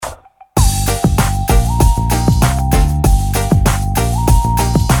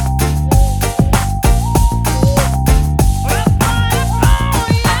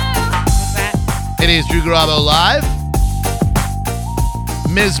Garabo Live.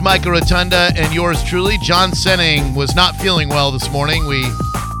 Ms. Micah Rotunda and yours truly. John Senning was not feeling well this morning. We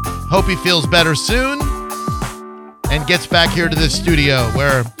hope he feels better soon and gets back here to this studio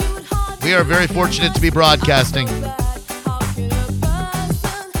where we are very fortunate to be broadcasting.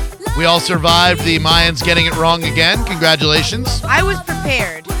 We all survived the Mayans getting it wrong again. Congratulations. I was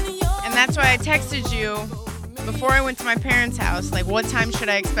prepared, and that's why I texted you before I went to my parents' house, like, what time should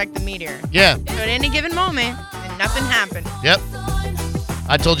I expect the meteor? Yeah. So at any given moment, and nothing happened. Yep.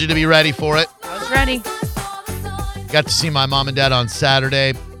 I told you to be ready for it. I was ready. Got to see my mom and dad on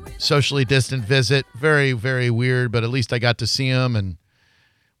Saturday. Socially distant visit. Very, very weird, but at least I got to see them, and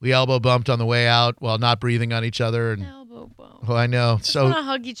we elbow bumped on the way out while not breathing on each other. And Elbow bump. oh, I know. Just want to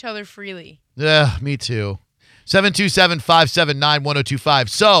hug each other freely. Yeah, me too. 727-579-1025.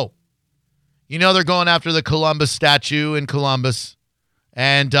 So, you know they're going after the Columbus statue in Columbus,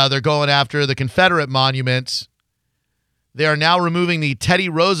 and they're going after the Confederate monuments. They are now removing the Teddy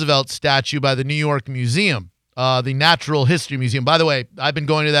Roosevelt statue by the New York Museum, the Natural History Museum. By the way, I've been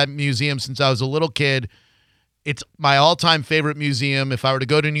going to that museum since I was a little kid. It's my all-time favorite museum. If I were to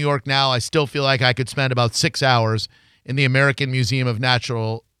go to New York now, I still feel like I could spend about 6 hours in the American Museum of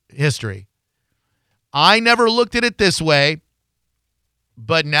Natural History. I never looked at it this way,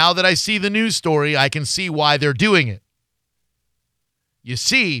 but now that I see the news story, I can see why they're doing it. You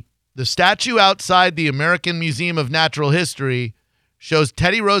see, the statue outside the American Museum of Natural History shows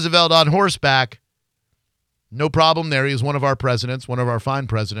Teddy Roosevelt on horseback. No problem there. He is one of our presidents, one of our fine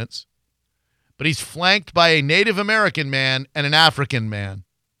presidents. But he's flanked by a Native American man and an African man.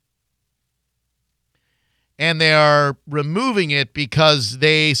 And they are removing it because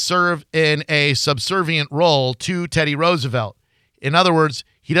they serve in a subservient role to Teddy Roosevelt. In other words,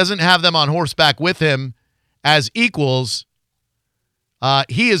 he doesn't have them on horseback with him as equals.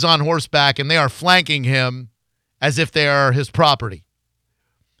 He is on horseback, and they are flanking him as if they are his property.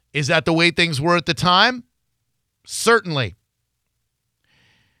 Is that the way things were at the time? Certainly.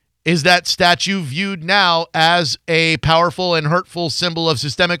 Is that statue viewed now as a powerful and hurtful symbol of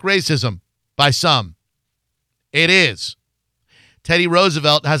systemic racism by some? It is. Teddy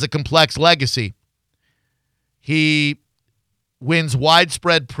Roosevelt has a complex legacy. He wins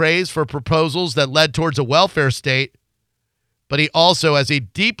widespread praise for proposals that led towards a welfare state, but he also has a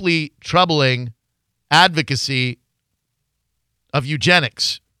deeply troubling advocacy of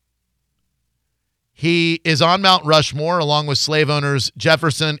eugenics. He is on Mount Rushmore along with slave owners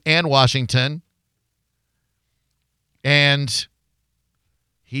Jefferson and Washington, and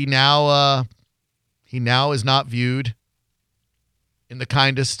he now is not viewed in the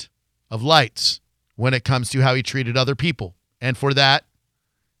kindest of lights when it comes to how he treated other people. And for that,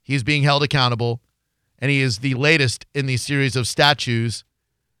 he's being held accountable, and he is the latest in the series of statues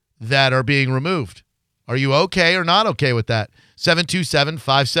that are being removed. Are you okay or not okay with that?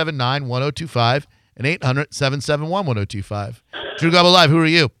 727-579-1025 and 800-771-1025. Drew Garabo Live, who are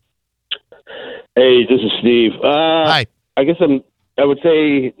you? Hey, this is Steve. Hi. I guess I would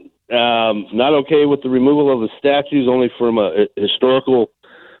say not okay with the removal of the statues, only from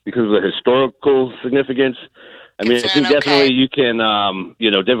because of the historical significance. I mean, I think definitely you can,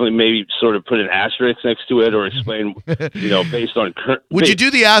 definitely maybe sort of put an asterisk next to it or explain, based on current. Would you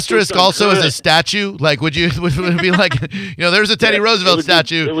do the asterisk also as a statue? Like, would it be like, there's a Teddy Roosevelt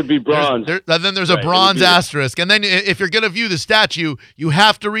statue. It would be bronze. Then there's a bronze asterisk. And then if you're going to view the statue, you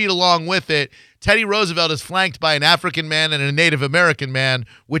have to read along with it. Teddy Roosevelt is flanked by an African man and a Native American man,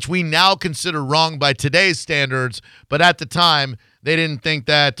 which we now consider wrong by today's standards. But at the time, they didn't think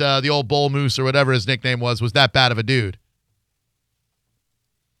that the old bull moose or whatever his nickname was that bad of a dude.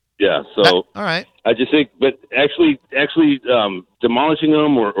 Yeah, so all right. I just think, but actually demolishing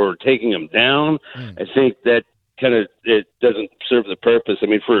them or taking them down, I think that it doesn't serve the purpose. I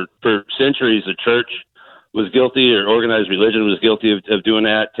mean, for centuries, the church was guilty, or organized religion was guilty of doing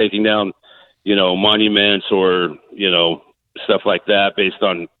that, taking down, monuments or stuff like that based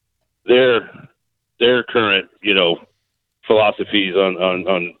on their current philosophies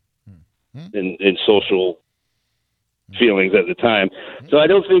on in social feelings at the time. So I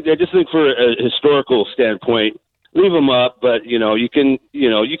just think for a historical standpoint, leave them up, but you can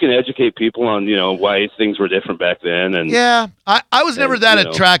educate people on why things were different back then. And yeah, I was never that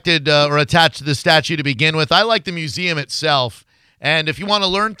attracted or attached to the statue to begin with. I like the museum itself, and if you want to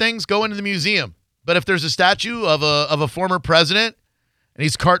learn things, go into the museum. But if there's a statue of a former president and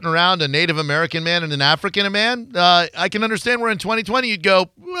he's carting around a Native American man and an African man, I can understand where in 2020 you'd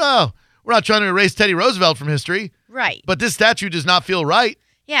go, well, we're not trying to erase Teddy Roosevelt from history. Right. But this statue does not feel right.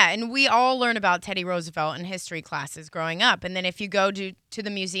 Yeah, and we all learn about Teddy Roosevelt in history classes growing up. And then if you go to the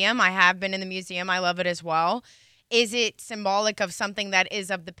museum, I have been in the museum, I love it as well. Is it symbolic of something that is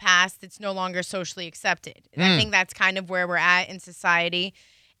of the past that's no longer socially accepted? And I think that's kind of where we're at in society.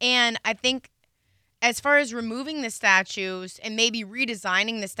 And I think as far as removing the statues and maybe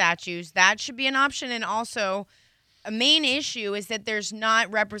redesigning the statues, that should be an option. And also, a main issue is that there's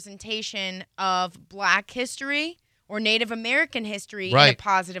not representation of Black history or Native American history in a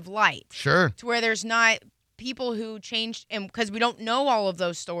positive light. Sure. To where there's not people who changed, and because we don't know all of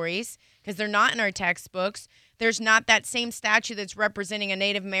those stories, because they're not in our textbooks, there's not that same statue that's representing a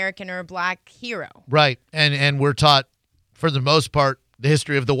Native American or a Black hero. Right. And we're taught, for the most part, the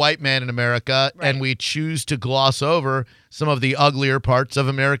history of the white man in America, and we choose to gloss over some of the uglier parts of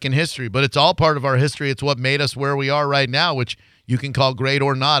American history. But it's all part of our history. It's what made us where we are right now, which you can call great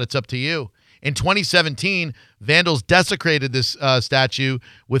or not. It's up to you. In 2017, vandals desecrated this statue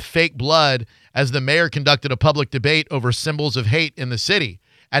with fake blood as the mayor conducted a public debate over symbols of hate in the city.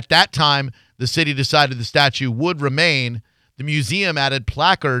 At that time, the city decided the statue would remain. The museum added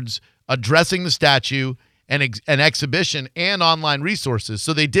placards addressing the statue, an exhibition, and online resources.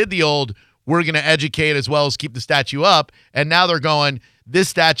 So they did the old, we're going to educate as well as keep the statue up, and now they're going, this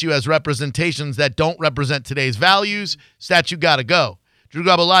statue has representations that don't represent today's values. Statue got to go. Drew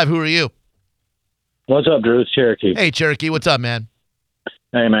Garabo Live, who are you? What's up, Drew? It's Cherokee. Hey, Cherokee. What's up, man?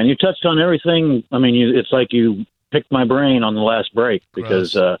 Hey, man. You touched on everything. I mean, it's like you picked my brain on the last break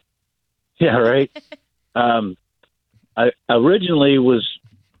because, yeah, right. I originally was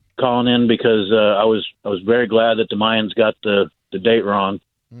calling in because I was very glad that the Mayans got the date wrong.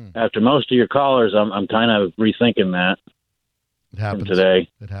 After most of your callers, I'm kind of rethinking that. It happens today.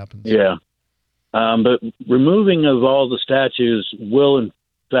 It happens. Yeah. But removing of all the statues will, in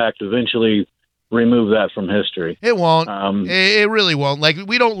fact, eventually remove that from history. It won't. It really won't. Like,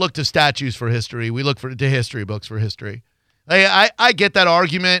 we don't look to statues for history. We look to history books for history. I get that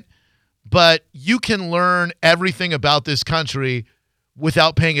argument, but you can learn everything about this country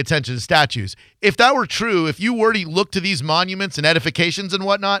without paying attention to statues. If that were true, if you were to look to these monuments and edifications and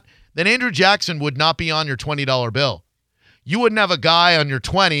whatnot, then Andrew Jackson would not be on your $20 bill. You wouldn't have a guy on your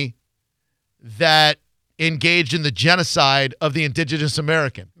 20 that engaged in the genocide of the indigenous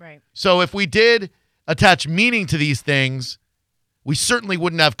American. Right. So if we did attach meaning to these things, we certainly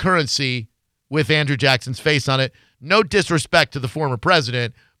wouldn't have currency with Andrew Jackson's face on it. No disrespect to the former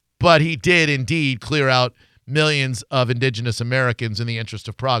president, but he did indeed clear out millions of indigenous Americans in the interest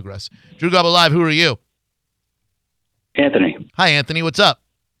of progress. Drew Garabo Live, who are you? Anthony. Hi, Anthony. What's up?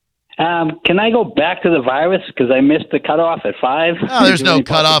 Can I go back to the virus because I missed the cutoff at 5? No, there's no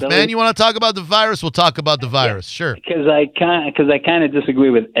cutoff, man. You want to talk about the virus? We'll talk about the virus. Sure. Because I kind of disagree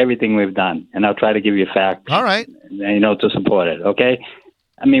with everything we've done, and I'll try to give you facts. All right. To support it. Okay.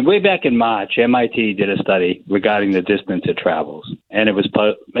 I mean, way back in March, MIT did a study regarding the distance it travels, and it was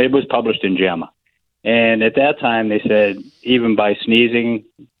published in JAMA. And at that time, they said even by sneezing,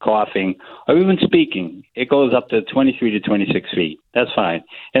 coughing, or even speaking, it goes up to 23 to 26 feet. That's fine.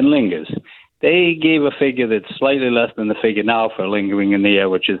 And lingers. They gave a figure that's slightly less than the figure now for lingering in the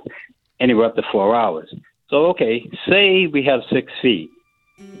air, which is anywhere up to 4 hours. So, okay, say we have 6 feet.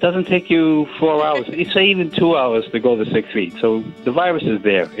 It doesn't take you 4 hours. You say even 2 hours to go to 6 feet. So the virus is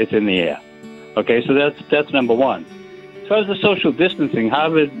there. It's in the air. Okay, so that's number one. As far as the social distancing,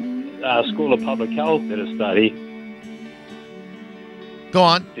 Harvard School of Public Health did a study. Go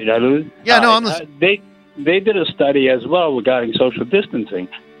on. Did I lose? Yeah, no, I'm listening. They did a study as well regarding social distancing,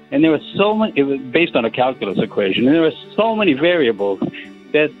 and there were so many. It was based on a calculus equation, and there were so many variables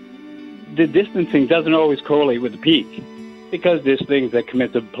that the distancing doesn't always correlate with the peak, because there's things that come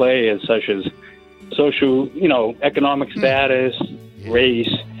into play as such as social, economic status,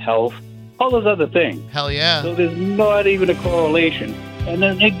 race, health, all those other things. Hell yeah. So there's not even a correlation. And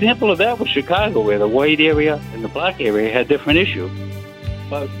an example of that was Chicago, where the white area and the black area had different issues.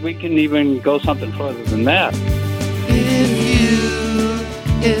 But we can even go something further than that.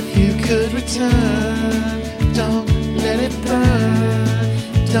 If you could return, don't let it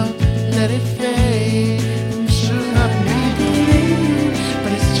burn, don't let it fade. I'm sure I'm not believe,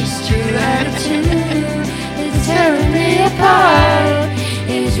 but it's just your attitude. It's tearing me apart.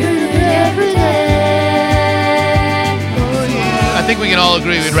 It's ruined every day. I think we can all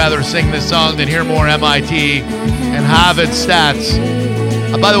agree we'd rather sing this song than hear more MIT and Harvard stats.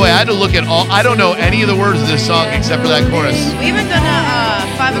 By the way, I had to look at I don't know any of the words of this song except for that chorus. We haven't done a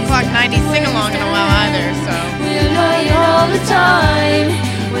 5 o'clock 90 sing-along in a while either, so. We're lying all the time.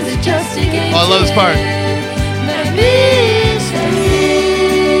 Was it just a game? Oh, I love this part.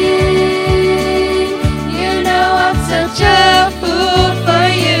 You know I'm such a fool for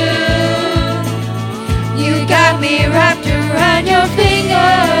you.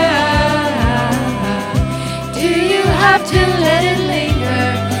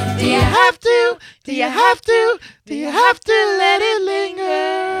 Do you have to? Do you have to let it linger?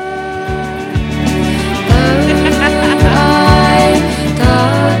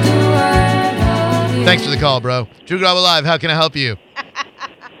 Thanks for the call, bro. Drew Garabo Live, how can I help you?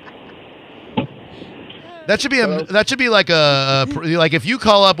 That should be like like if you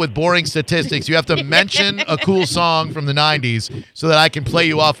call up with boring statistics, you have to mention a cool song from the 90s so that I can play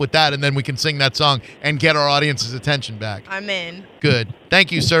you off with that, and then we can sing that song and get our audience's attention back. I'm in. Good.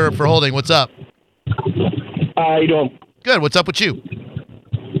 Thank you, sir, for holding. What's up? How you doing? Good. What's up with you?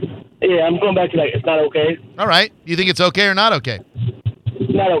 Yeah, I'm going back to It's Not Okay. All right. You think it's okay or not okay?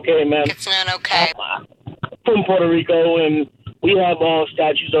 Not okay, man. It's not okay. From Puerto Rico, and we have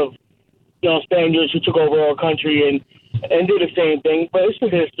statues of Spaniards who took over our country and did the same thing. But it's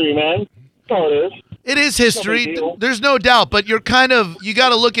just history, man. That's all it is. It is history. There's no doubt, but you got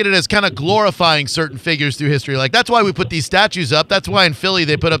to look at it as kind of glorifying certain figures through history. Like, that's why we put these statues up. That's why in Philly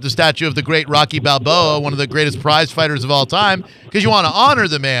they put up the statue of the great Rocky Balboa, one of the greatest prize fighters of all time, because you want to honor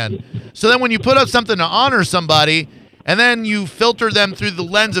the man. So then when you put up something to honor somebody, and then you filter them through the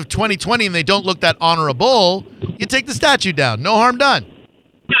lens of 2020 and they don't look that honorable, you take the statue down. No harm done.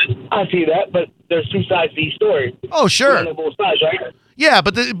 I see that, but there's two sides to each story. Oh, sure. On both sides, right? Yeah,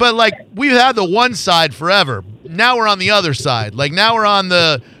 but like we've had the one side forever. Now we're on the other side. Like now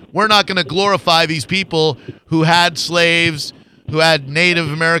we're not going to glorify these people who had slaves, who had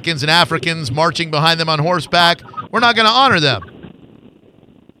Native Americans and Africans marching behind them on horseback. We're not going to honor them.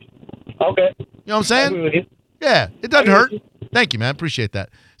 Okay. You know what I'm saying? I agree with you. Yeah, it doesn't hurt. Thank you, man. Appreciate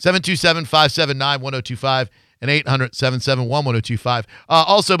that. 727-579-1025 and 800-771-1025.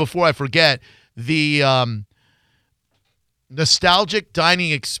 Also, before I forget, the nostalgic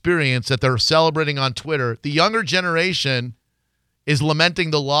dining experience that they're celebrating on Twitter, the younger generation is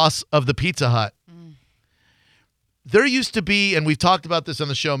lamenting the loss of the Pizza Hut. There used to be, and we've talked about this on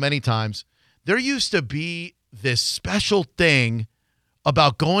the show many times, there used to be this special thing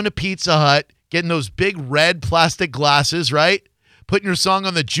about going to Pizza Hut, getting those big red plastic glasses, right? Putting your song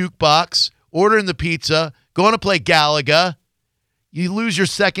on the jukebox, ordering the pizza, going to play Galaga. You lose your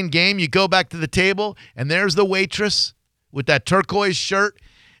second game, you go back to the table, and there's the waitress with that turquoise shirt.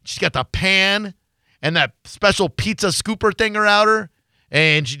 She's got the pan and that special pizza scooper thinger out her,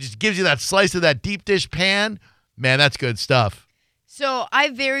 and she just gives you that slice of that deep dish pan. Man, that's good stuff. So I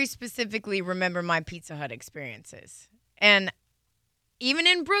very specifically remember my Pizza Hut experiences. And even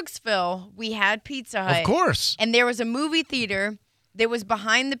in Brooksville, we had Pizza Hut. Of course. And there was a movie theater that was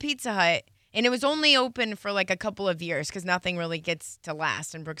behind the Pizza Hut. And it was only open for like a couple of years because nothing really gets to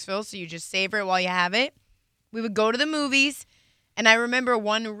last in Brooksville. So you just savor it while you have it. We would go to the movies. And I remember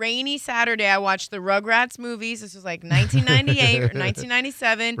one rainy Saturday, I watched the Rugrats movies. This was like 1998 or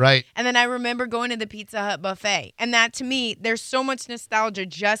 1997. Right. And then I remember going to the Pizza Hut buffet. And that, to me, there's so much nostalgia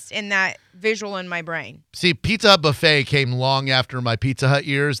just in that visual in my brain. See, Pizza Hut buffet came long after my Pizza Hut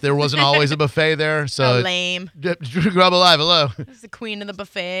years. There wasn't always a buffet there. So lame. Drew Garabo Live, hello. I was the queen of the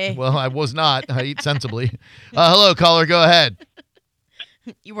buffet. Well, I was not. I eat sensibly. Hello, caller. Go ahead.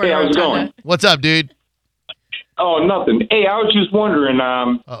 You were Hey, how's it going? What's up, dude? Oh, nothing. Hey, I was just wondering,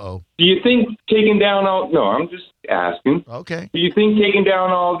 Uh-oh. do you think taking down all... No, I'm just asking. Okay. Do you think taking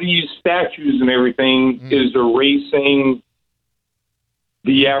down all these statues and everything is erasing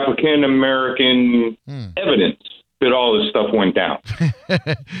the African-American evidence that all this stuff went down?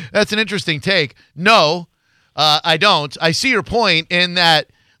 That's an interesting take. No, I don't. I see your point in that,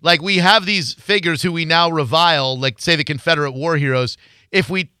 like, we have these figures who we now revile, like, say, the Confederate war heroes.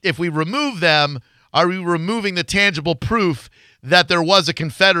 If we remove them... Are we removing the tangible proof that there was a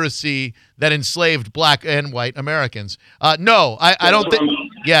Confederacy that enslaved black and white Americans? No, I don't think.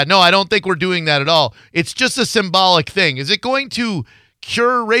 Yeah, no, I don't think we're doing that at all. It's just a symbolic thing. Is it going to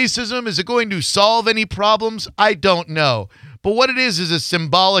cure racism? Is it going to solve any problems? I don't know. But what it is a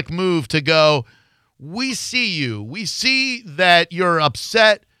symbolic move to go, we see you. We see that you're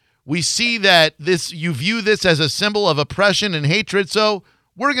upset. We see that you view this as a symbol of oppression and hatred. So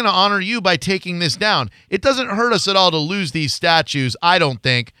we're going to honor you by taking this down. It doesn't hurt us at all to lose these statues, I don't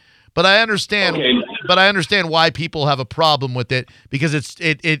think. But I understand. Okay. But I understand why people have a problem with it because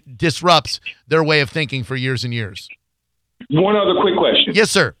it disrupts their way of thinking for years and years. One other quick question. Yes,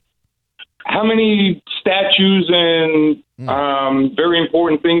 sir. How many statues and very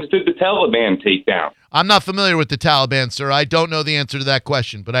important things did the Taliban take down? I'm not familiar with the Taliban, sir. I don't know the answer to that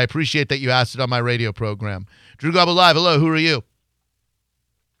question, but I appreciate that you asked it on my radio program. Drew Garabo Live, hello. Who are you?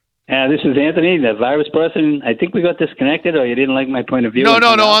 This is Anthony, the virus person. I think we got disconnected, or you didn't like my point of view. No.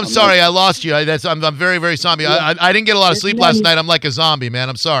 I'm sorry. I lost you. I'm very, very sorry. I didn't get a lot of sleep last night. I'm like a zombie, man.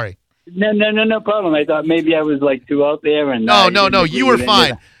 I'm sorry. No problem. I thought maybe I was like too out there. And No. You were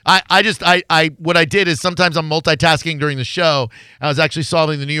fine. What I did is sometimes I'm multitasking during the show. I was actually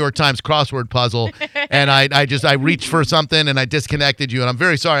solving the New York Times crossword puzzle, and I reached for something and I disconnected you, and I'm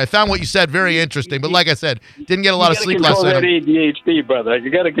very sorry. I found what you said very interesting, but like I said, didn't get a lot of sleep last night. You got to control that ADHD, brother. You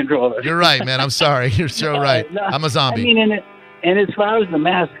got to control it. You're right, man. I'm sorry. You're so right. No, I'm a zombie. I mean, and as far as the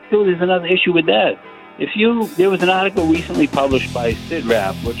mask, too, there's another issue with that. There was an article recently published by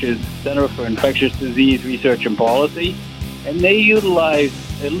CIDRAP, which is Center for Infectious Disease Research and Policy, and they utilized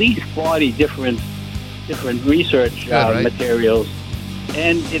at least 40 different research materials,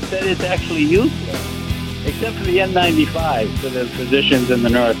 and it said it's actually useless, except for the N95 for the physicians and the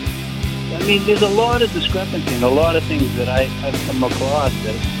nurses. I mean, there's a lot of discrepancy and a lot of things that I've come across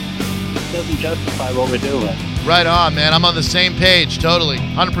that doesn't justify what we're doing. Right on, man. I'm on the same page, totally.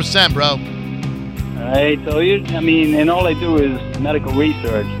 100%, bro. All right, so and all I do is medical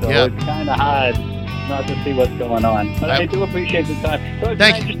research, so it's kind of hard not to see what's going on. But I do appreciate the time. So can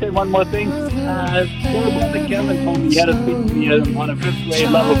I just say one more thing? Poor brother Kevin told me he had to speak to me on a fifth grade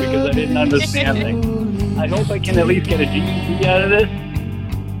level because I didn't understand things. I hope I can at least get a GED out of this.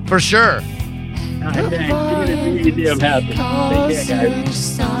 For sure. Thanks. You're damn happy. Take care, guys.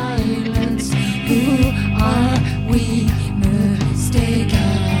 Silence. Who are we mistaken?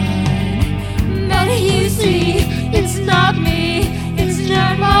 But you see, it's not me, it's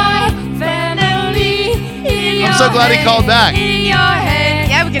not my family. I'm so glad he called back. In your head,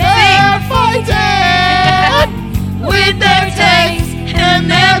 Yeah, we can they're fighting with their tanks and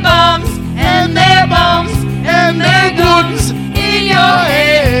their bombs and their bombs and their guns. In your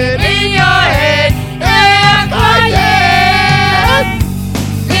head, they're fighting.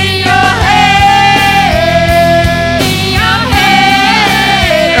 In your head,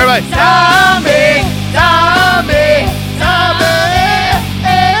 Everybody. zombie, zombie, zombie.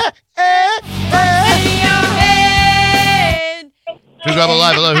 In your head. Drew Garabo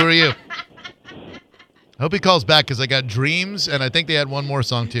Live. Hello, who are you? I hope he calls back because I got Dreams, and I think they had one more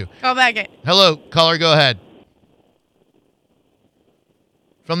song too. Call back in. Hello, caller, go ahead.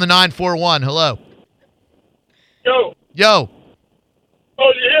 From the 941, hello. Yo. Yo,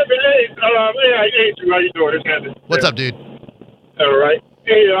 Oh, you hear me? Hey, Drew, how you doing? It's Andy. what's up, dude? All right.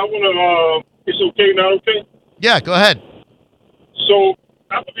 Hey, I want to, it's okay now, okay? Yeah, go ahead. So,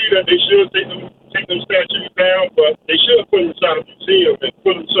 I believe that they should take them statues down, but they should put them inside a museum and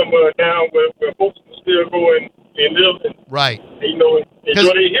put them somewhere down where folks can still go and live and, Right. enjoy their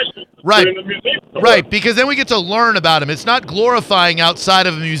history. Right. Put it in the museum. Right, because then we get to learn about him. It's not glorifying outside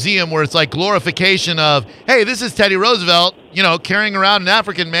of a museum where it's like glorification of, hey, this is Teddy Roosevelt, carrying around an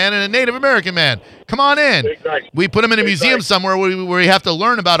African man and a Native American man. Come on in. Exactly. We put him in a museum somewhere where we have to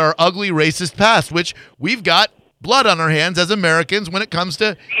learn about our ugly racist past, which we've got blood on our hands as Americans when it comes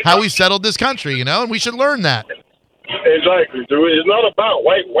to how we settled this country, and we should learn that. Exactly, Drew. It's not about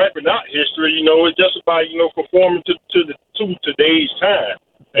wiping out history. It's just about conforming to today's time.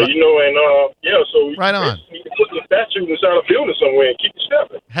 And so Right on. You need to put the statue inside a building somewhere and keep it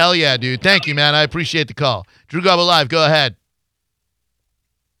separate. Hell yeah, dude. Thank you, man. I appreciate the call. Drew Garabo Live, go ahead.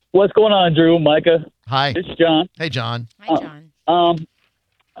 What's going on, Drew? Micah? Hi. It's John. Hey, John. Hi, John.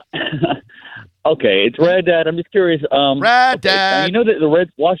 Okay, it's Red Dad. I'm just curious. Rad Dad. You know that the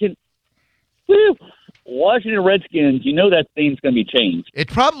Washington Redskins. You know that theme's going to be changed. It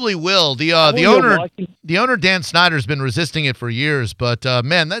probably will. The owner Dan Snyder's been resisting it for years, but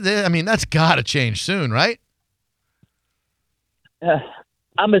man, that's got to change soon, right?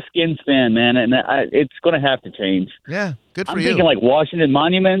 I'm a Skins fan, man, and it's going to have to change. Yeah, good for I'm you. thinking like Washington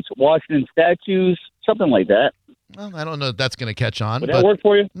monuments, Washington statues, something like that. Well, I don't know if that's going to catch on. Would but that work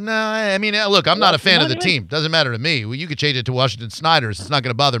for you? No, look, I'm not a fan of the Monument? team. Doesn't matter to me. Well, you could change it to Washington Snyder's. It's not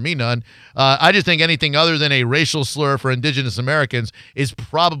going to bother me none. I just think anything other than a racial slur for indigenous Americans is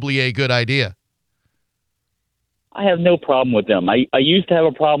probably a good idea. I have no problem with them. I used to have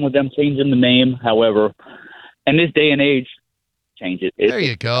a problem with them changing the name. However, in this day and age, change it. There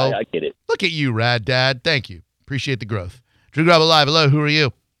you go. I get it. Look at you, Rad Dad. Thank you. Appreciate the growth. Drew Garabo Live. Hello, who are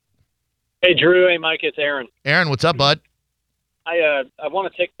you? Hey, Drew. Hey, Mike. It's Aaron. Aaron, what's up, bud? I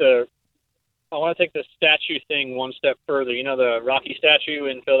want to take the statue thing one step further. You know the Rocky statue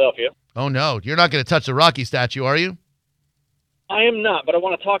in Philadelphia? Oh, no. You're not going to touch the Rocky statue, are you? I am not, but I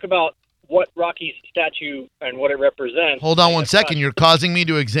want to talk about what Rocky's statue and what it represents. Hold on one second. You're causing me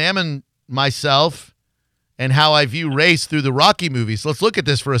to examine myself and how I view race through the Rocky movies. Let's look at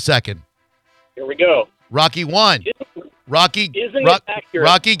this for a second. Here we go. Rocky 1. Rocky Isn't it accurate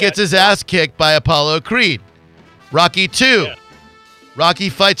Rocky gets his ass kicked by Apollo Creed. Rocky 2. Yeah. Rocky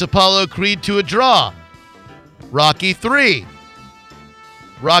fights Apollo Creed to a draw. Rocky 3.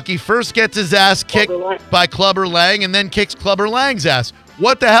 Rocky first gets his ass kicked by Clubber Lang and then kicks Clubber Lang's ass.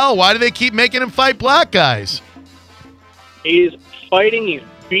 What the hell? Why do they keep making him fight black guys? He's fighting. He's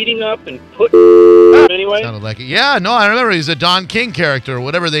beating up and putting anyway. Sounded like it. Yeah, no, I remember. He's a Don King character, or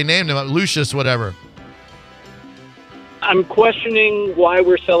whatever they named him, Lucius, whatever. I'm questioning why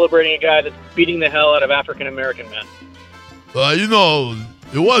we're celebrating a guy that's beating the hell out of African American men.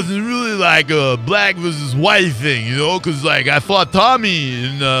 It wasn't really like a black versus white thing, because like I fought Tommy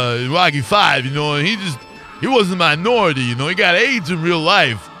in Rocky V, and he was a minority, he got AIDS in real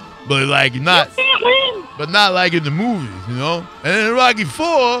life, but like not like in the movies, And in Rocky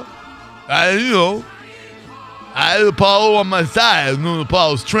IV, I had Apollo on my side,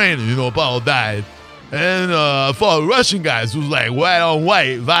 Apollo's training, Apollo died, and I fought Russian guys who was like white on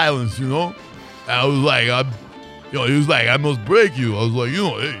white violence, I was like, he was like, I must break you. I was like,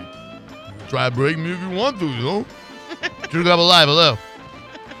 hey, try to break me if you want to, Drew Gaba Live, hello.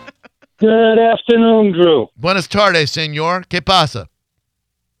 Good afternoon, Drew. Buenas tardes, senor. ¿Qué pasa?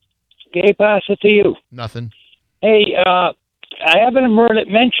 ¿Qué pasa to you? Nothing. Hey, I haven't heard it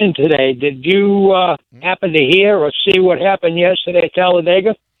mentioned today. Did you happen to hear or see what happened yesterday at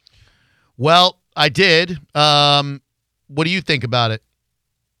Talladega? Well, I did. What do you think about it?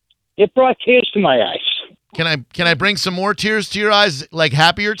 It brought tears to my eyes. Can I bring some more tears to your eyes, like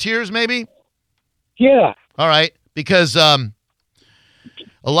happier tears, maybe? Yeah. All right, because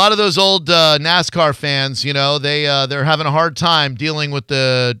a lot of those old NASCAR fans, they're having a hard time dealing with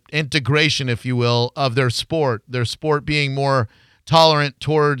the integration, if you will, of their sport being more tolerant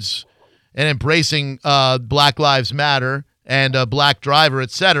towards and embracing Black Lives Matter and a black driver,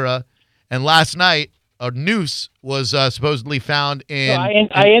 etc. And last night, a noose was supposedly found in...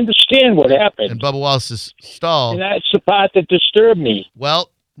 I understand what happened. In Bubba Wallace's stall. And that's the part that disturbed me. Well,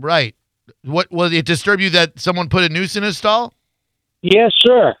 right. What was it disturb you that someone put a noose in his stall? Yes,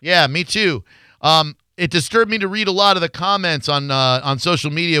 sir. Yeah, me too. It disturbed me to read a lot of the comments on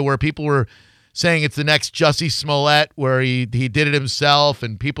social media where people were saying it's the next Jussie Smollett, where he did it himself,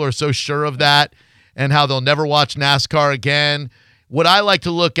 and people are so sure of that, and how they'll never watch NASCAR again. What I like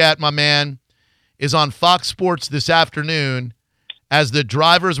to look at, my man, is on Fox Sports this afternoon as the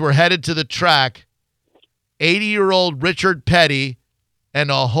drivers were headed to the track. 80-year-old Richard Petty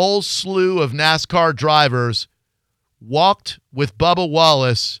and a whole slew of NASCAR drivers walked with Bubba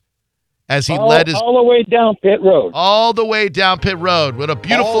Wallace as he led his... All the way down pit road. All the way down pit road. What a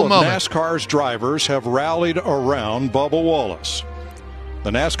beautiful moment. All of NASCAR's drivers have rallied around Bubba Wallace, the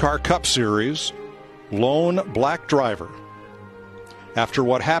NASCAR Cup Series lone black driver, after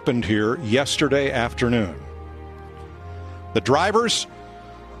what happened here yesterday afternoon. The drivers,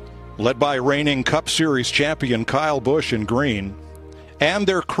 led by reigning Cup Series champion Kyle Busch in green, and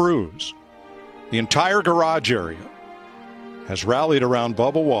their crews, the entire garage area, has rallied around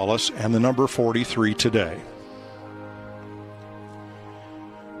Bubba Wallace and the number 43 today.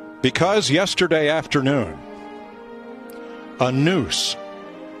 Because yesterday afternoon, a noose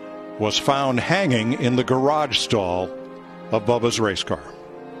was found hanging in the garage stall of Bubba's race car.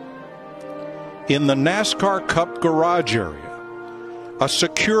 In the NASCAR Cup garage area, a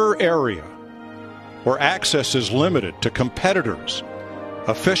secure area where access is limited to competitors,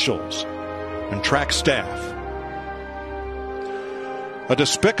 officials, and track staff. A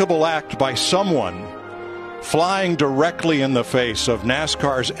despicable act by someone flying directly in the face of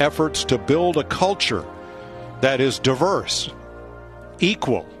NASCAR's efforts to build a culture that is diverse,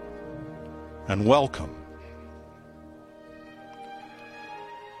 equal, and welcome.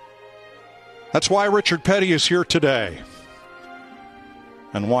 That's why Richard Petty is here today,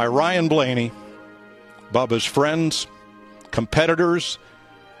 and why Ryan Blaney, Bubba's friends, competitors,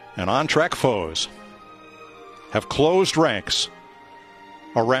 and on-track foes have closed ranks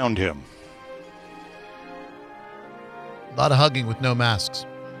around him. A lot of hugging with no masks.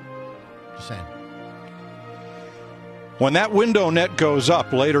 Just saying. When that window net goes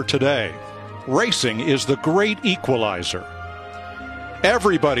up later today, racing is the great equalizer.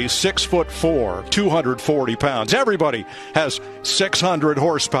 Everybody's 6'4", 240 pounds. Everybody has 600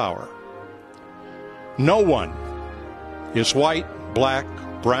 horsepower. No one is white, black,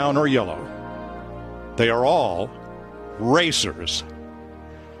 brown, or yellow. They are all racers.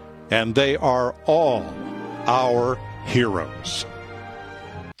 And they are all our heroes.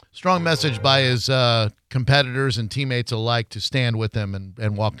 Strong message by his competitors and teammates alike to stand with him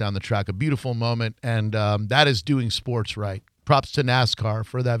and walk down the track. A beautiful moment, and that is doing sports right. Props to NASCAR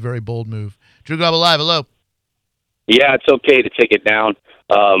for that very bold move. Drew Gaba Live, hello. Yeah, it's okay to take it down.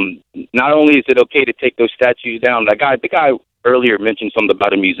 Not only is it okay to take those statues down, the guy earlier mentioned something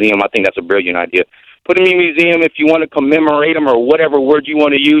about a museum. I think that's a brilliant idea. Put them in a museum. If you want to commemorate them or whatever word you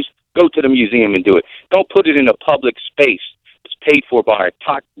want to use, go to the museum and do it. Don't put it in a public space. paid for by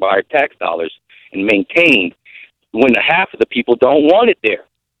our tax dollars and maintained when half of the people don't want it there.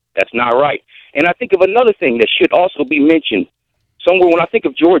 That's not right. And I think of another thing that should also be mentioned. Somewhere when I think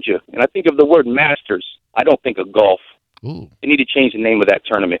of Georgia and I think of the word Masters, I don't think of golf. Ooh. They need to change the name of that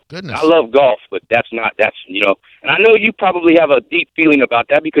tournament. Goodness. I love golf, but that's, and I know you probably have a deep feeling about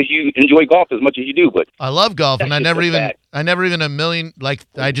that because you enjoy golf as much as you do, but I love golf, and I just never even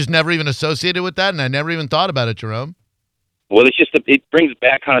I just never even associated with that, and I never even thought about it, Jerome. well, it's just, it brings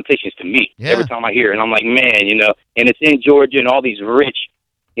bad connotations to me every time I hear it. And I'm like, man, and it's in Georgia and all these rich,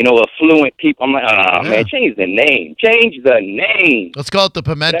 affluent people. I'm like, man, change the name. Change the name. Let's call it the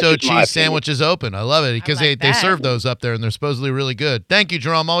Pimento Cheese Sandwiches Open. I love it because they serve those up there, and they're supposedly really good. Thank you,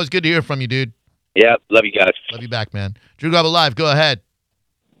 Jerome. Always good to hear from you, dude. Yeah, love you guys. Love you back, man. Drew Garabo Live, go ahead.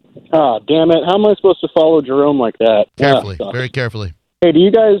 Oh, damn it. How am I supposed to follow Jerome like that? Carefully, very carefully. Hey, do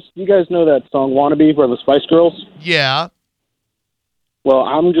you guys know that song Wannabe by the Spice Girls? Yeah. Well,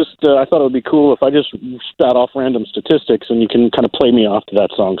 I'm just, I thought it would be cool if I just spat off random statistics and you can kind of play me off to that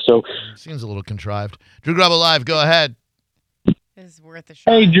song. So seems a little contrived. Drew Garabo Live, go ahead. Is worth a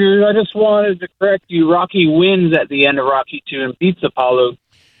shot. Hey, Drew, I just wanted to correct you. Rocky wins at the end of Rocky 2 and beats Apollo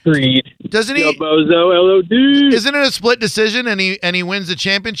Creed. Doesn't he? Yo, bozo, LOD. Isn't it a split decision and he wins the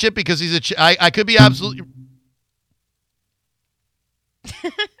championship because he's I could be absolutely.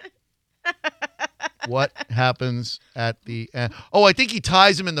 What happens at the end? Oh, I think he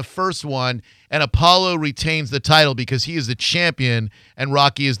ties him in the first one, and Apollo retains the title because he is the champion and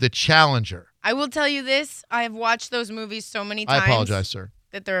Rocky is the challenger. I will tell you this. I have watched those movies so many times. I apologize, sir.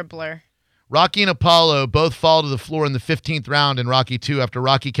 That they're a blur. Rocky and Apollo both fall to the floor in the 15th round in Rocky 2 after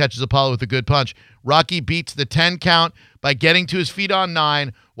Rocky catches Apollo with a good punch. Rocky beats the 10 count by getting to his feet on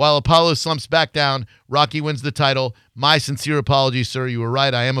 9 while Apollo slumps back down. Rocky wins the title. My sincere apologies, sir. You were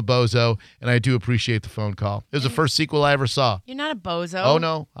right. I am a bozo, and I do appreciate the phone call. It was the first sequel I ever saw. You're not a bozo. Oh,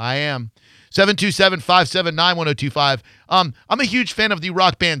 no, I am. 727-579-1025. I'm a huge fan of the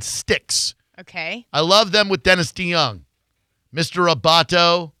rock band Styx. Okay. I love them with Dennis DeYoung. Mr.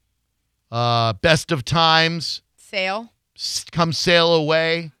 Roboto. Best of Times. Sail. Come Sail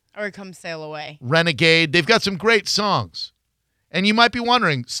Away. Or Come Sail Away. Renegade. They've got some great songs. And you might be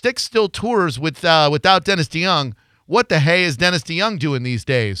wondering, Styx still tours without Dennis DeYoung. What the hey is Dennis DeYoung doing these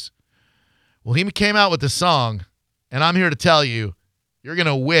days? Well, he came out with a song, and I'm here to tell you, you're going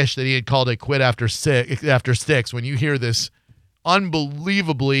to wish that he had called it quit after Styx when you hear this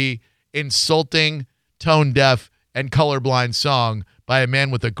unbelievably insulting, tone-deaf, and colorblind song by a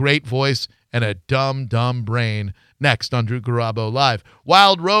man with a great voice and a dumb brain. Next on Drew Garabo Live.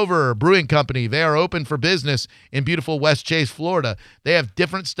 Wild Rover Brewing Company. They are open for business in beautiful West Chase, Florida. They have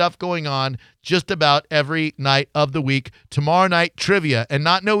different stuff going on just about every night of the week. Tomorrow night, trivia, and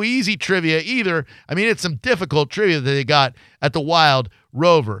not no easy trivia either. I mean, it's some difficult trivia that they got at the Wild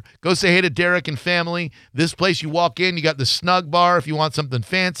Rover. Go say hey to Derek and family. This place, you walk in, you got the snug bar if you want something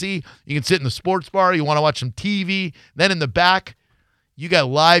fancy. You can sit in the sports bar. You want to watch some TV. Then in the back, you got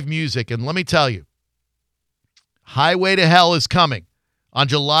live music. And let me tell you, Highway to Hell is coming on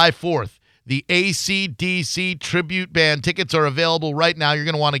July 4th. The AC/DC tribute band tickets are available right now. You're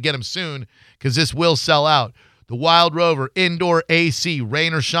going to want to get them soon because this will sell out. The Wild Rover, indoor AC,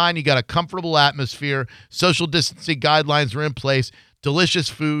 rain or shine, you got a comfortable atmosphere. Social distancing guidelines are in place. Delicious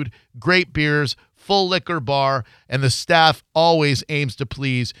food, great beers, full liquor bar, and the staff always aims to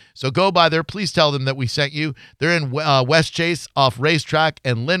please. So go by there. Please tell them that we sent you. They're in West Chase off Racetrack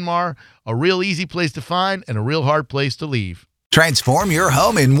and Linmar. A real easy place to find and a real hard place to leave. Transform your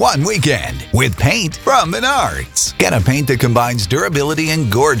home in one weekend with paint from Menards. Get a paint that combines durability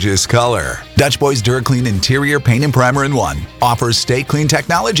and gorgeous color. Dutch Boys DuraClean Interior Paint and Primer in 1 offers Stay Clean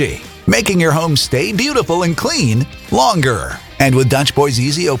technology, making your home stay beautiful and clean longer. And with Dutch Boy's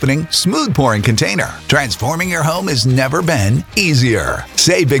easy opening, smooth pouring container, transforming your home has never been easier.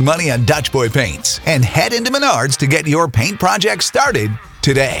 Save big money on Dutch Boy paints and head into Menards to get your paint project started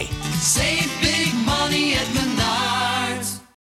today. Save big money at